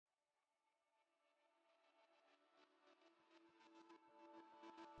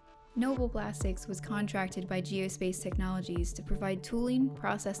Noble Plastics was contracted by Geospace Technologies to provide tooling,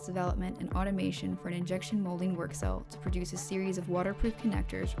 process development, and automation for an injection molding work cell to produce a series of waterproof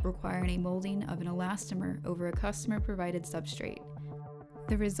connectors requiring a molding of an elastomer over a customer-provided substrate.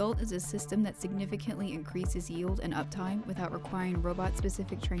 The result is a system that significantly increases yield and uptime without requiring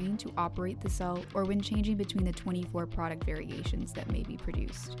robot-specific training to operate the cell or when changing between the 24 product variations that may be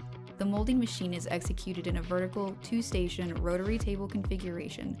produced. The molding machine is executed in a vertical, two-station, rotary table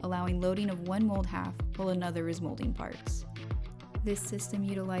configuration, allowing loading of one mold half while another is molding parts. This system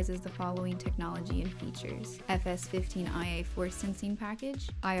utilizes the following technology and features: FS15IA force sensing package,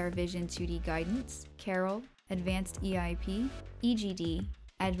 IR Vision 2D guidance, Carousel, advanced EIP, EGD,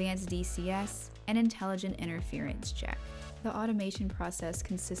 advanced DCS, and intelligent interference check. The automation process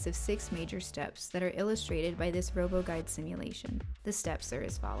consists of 6 major steps that are illustrated by this RoboGuide simulation. The steps are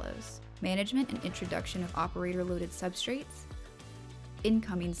as follows: management and introduction of operator-loaded substrates,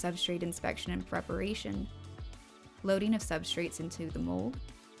 incoming substrate inspection and preparation, loading of substrates into the mold,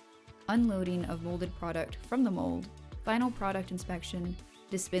 unloading of molded product from the mold, final product inspection,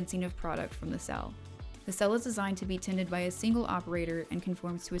 dispensing of product from the cell. The cell is designed to be tended by a single operator and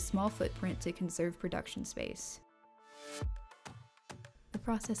conforms to a small footprint to conserve production space. The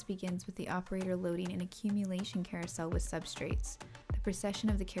process begins with the operator loading an accumulation carousel with substrates. The precession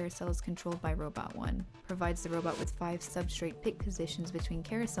of the carousel is controlled by Robot 1, provides the robot with 5 substrate pick positions between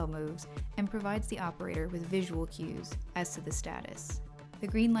carousel moves, and provides the operator with visual cues as to the status. The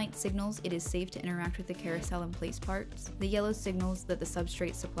green light signals it is safe to interact with the carousel and place parts. The yellow signals that the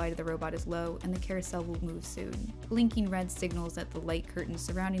substrate supply to the robot is low and the carousel will move soon. Blinking red signals that the light curtain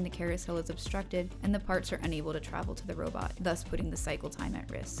surrounding the carousel is obstructed and the parts are unable to travel to the robot, thus putting the cycle time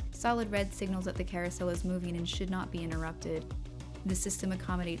at risk. Solid red signals that the carousel is moving and should not be interrupted. The system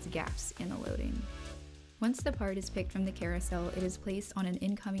accommodates gaps in the loading. Once the part is picked from the carousel, it is placed on an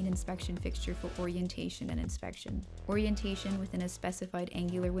incoming inspection fixture for orientation and inspection. Orientation within a specified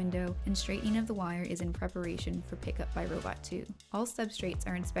angular window and straightening of the wire is in preparation for pickup by Robot 2. All substrates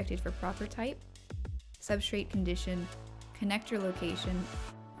are inspected for proper type, substrate condition, connector location,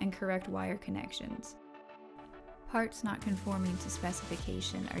 and correct wire connections. Parts not conforming to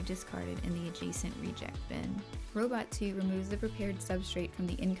specification are discarded in the adjacent reject bin. Robot 2 removes the prepared substrate from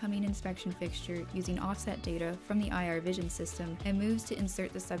the incoming inspection fixture using offset data from the IR Vision system and moves to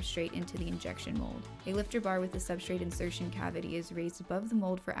insert the substrate into the injection mold. A lifter bar with the substrate insertion cavity is raised above the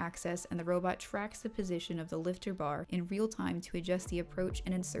mold for access, and the robot tracks the position of the lifter bar in real time to adjust the approach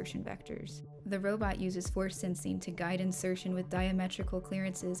and insertion vectors. The robot uses force sensing to guide insertion with diametrical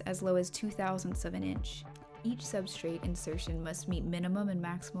clearances as low as 0.02 of an inch. Each substrate insertion must meet minimum and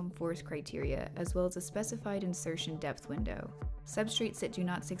maximum force criteria, as well as a specified insertion depth window. Substrates that do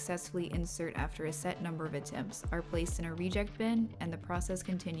not successfully insert after a set number of attempts are placed in a reject bin, and the process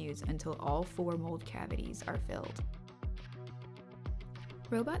continues until all 4 mold cavities are filled.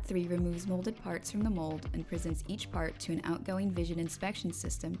 Robot 3 removes molded parts from the mold and presents each part to an outgoing vision inspection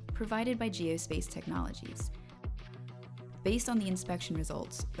system provided by Geospace Technologies. Based on the inspection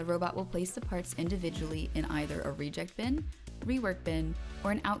results, the robot will place the parts individually in either a reject bin, rework bin,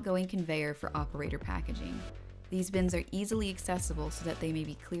 or an outgoing conveyor for operator packaging. These bins are easily accessible so that they may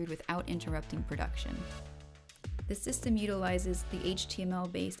be cleared without interrupting production. The system utilizes the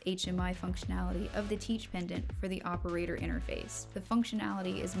HTML-based HMI functionality of the teach pendant for the operator interface. The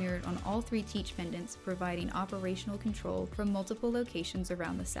functionality is mirrored on all 3 teach pendants, providing operational control from multiple locations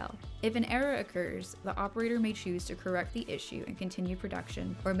around the cell. If an error occurs, the operator may choose to correct the issue and continue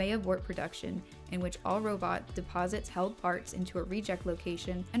production, or may abort production, in which all robot deposits held parts into a reject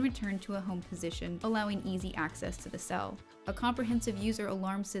location and return to a home position, allowing easy access to the cell. A comprehensive user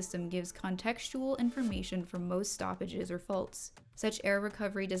alarm system gives contextual information for most stoppages or faults. Such error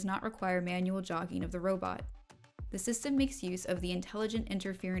recovery does not require manual jogging of the robot. The system makes use of the intelligent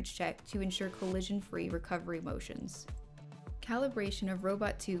interference check to ensure collision-free recovery motions. Calibration of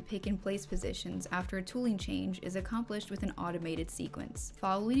Robot 2 pick-and-place positions after a tooling change is accomplished with an automated sequence.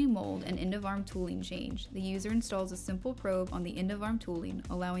 Following a mold and end-of-arm tooling change, the user installs a simple probe on the end-of-arm tooling,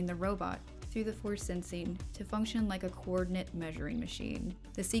 allowing the robot, through the force sensing, to function like a coordinate measuring machine.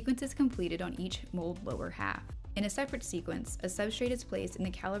 The sequence is completed on each mold lower half. In a separate sequence, a substrate is placed in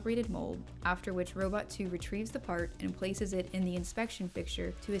the calibrated mold, after which Robot 2 retrieves the part and places it in the inspection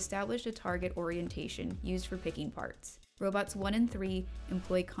fixture to establish a target orientation used for picking parts. Robots 1 and 3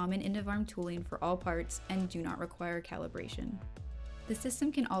 employ common end-of-arm tooling for all parts and do not require calibration. The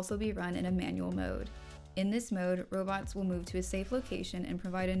system can also be run in a manual mode. In this mode, robots will move to a safe location and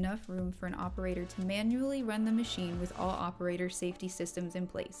provide enough room for an operator to manually run the machine with all operator safety systems in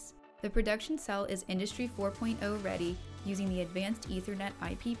place. The production cell is Industry 4.0 ready, using the advanced Ethernet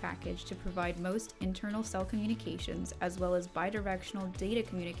IP package to provide most internal cell communications as well as bidirectional data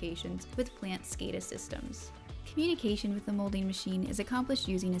communications with plant SCADA systems. Communication with the molding machine is accomplished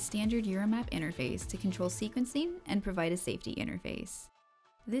using a standard Euromap interface to control sequencing and provide a safety interface.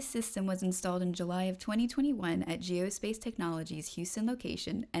 This system was installed in July of 2021 at Geospace Technologies' Houston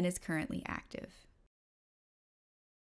location and is currently active.